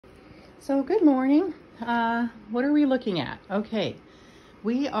So good morning. What are we looking at? Okay,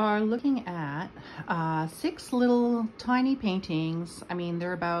 we are looking at 6 little tiny paintings. I mean,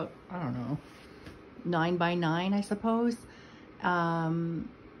 they're about, I don't know, 9 by 9, I suppose. And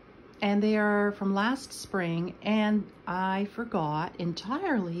they are from last spring, and I forgot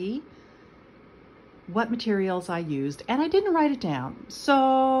entirely what materials I used, and I didn't write it down.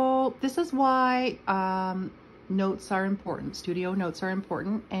 So this is why notes are important. Studio notes are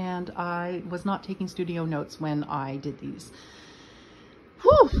important, and I was not taking studio notes when I did these.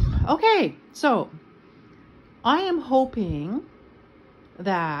 Whew. Okay, so I am hoping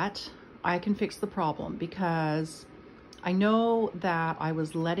that I can fix the problem, because I know that I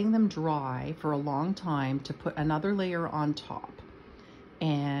was letting them dry for a long time to put another layer on top,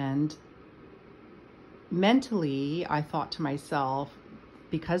 and mentally I thought to myself,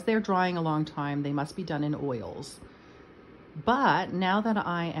 because they're drying a long time, they must be done in oils. But now that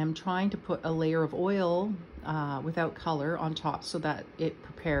I am trying to put a layer of oil without color on top so that it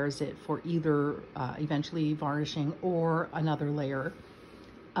prepares it for either eventually varnishing or another layer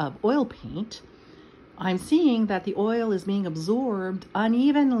of oil paint, I'm seeing that the oil is being absorbed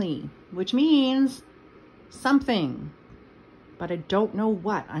unevenly, which means something, but I don't know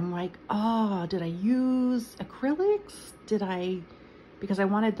what. I'm like, oh, did I use acrylics? Because I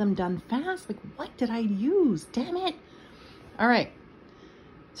wanted them done fast. Like, what did I use? Damn it. All right.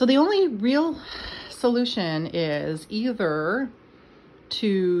 So the only real solution is either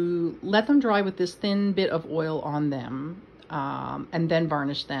to let them dry with this thin bit of oil on them and then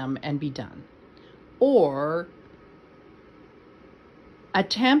varnish them and be done. Or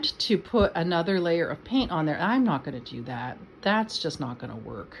attempt to put another layer of paint on there. I'm not going to do that. That's just not going to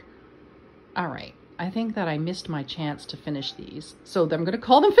work. All right. I think that I missed my chance to finish these. So I'm going to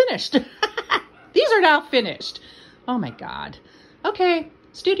call them finished. These are now finished. Oh my God. Okay.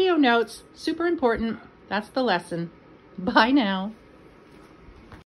 Studio notes. Super important. That's the lesson. Bye now.